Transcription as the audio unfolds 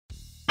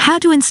How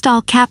to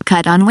install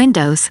CapCut on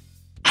Windows.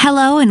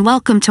 Hello and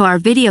welcome to our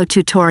video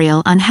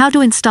tutorial on how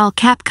to install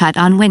CapCut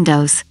on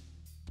Windows.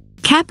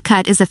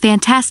 CapCut is a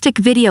fantastic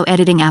video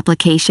editing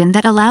application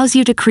that allows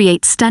you to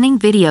create stunning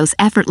videos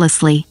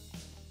effortlessly.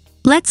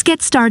 Let's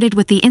get started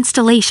with the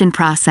installation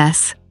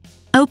process.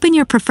 Open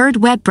your preferred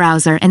web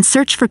browser and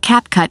search for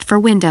CapCut for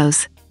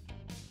Windows.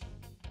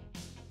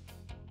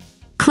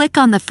 Click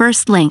on the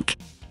first link.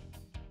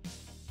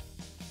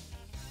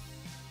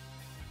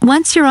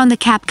 Once you're on the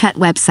CapCut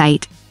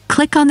website,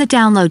 click on the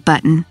download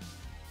button.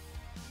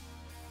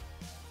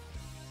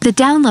 The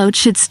download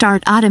should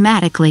start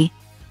automatically.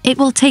 It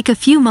will take a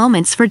few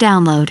moments for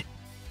download.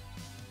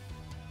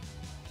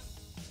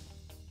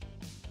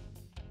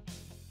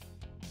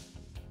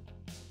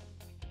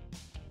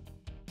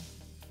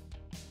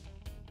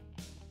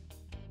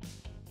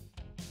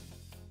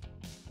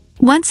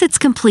 Once it's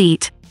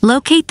complete,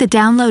 locate the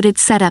downloaded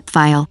setup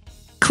file.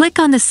 Click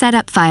on the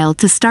setup file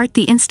to start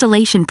the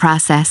installation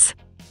process.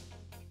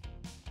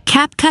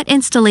 CapCut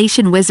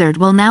Installation Wizard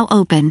will now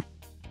open.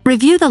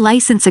 Review the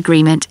license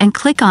agreement and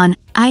click on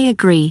I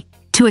agree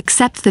to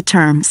accept the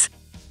terms.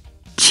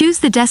 Choose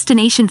the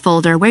destination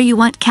folder where you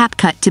want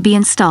CapCut to be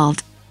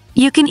installed.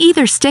 You can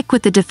either stick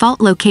with the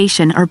default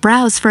location or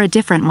browse for a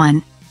different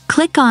one.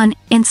 Click on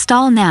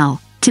Install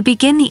Now to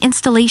begin the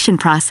installation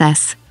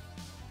process.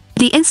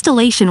 The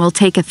installation will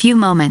take a few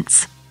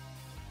moments.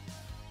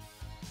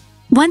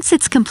 Once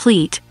it's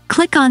complete,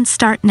 click on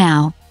Start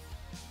Now.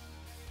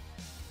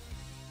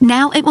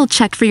 Now it will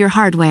check for your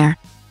hardware.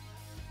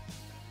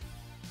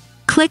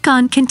 Click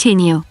on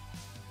Continue.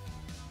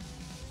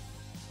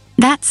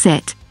 That's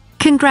it.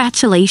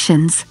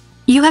 Congratulations!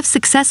 You have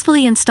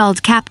successfully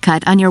installed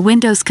CapCut on your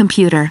Windows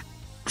computer.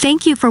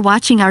 Thank you for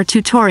watching our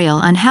tutorial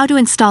on how to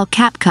install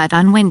CapCut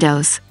on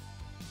Windows.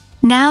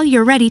 Now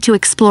you're ready to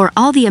explore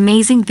all the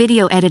amazing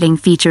video editing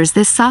features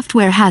this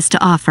software has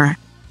to offer.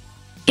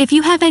 If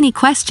you have any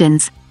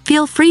questions,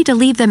 feel free to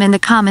leave them in the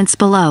comments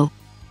below.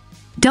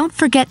 Don't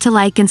forget to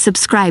like and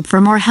subscribe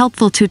for more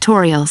helpful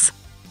tutorials.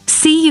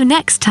 See you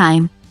next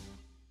time!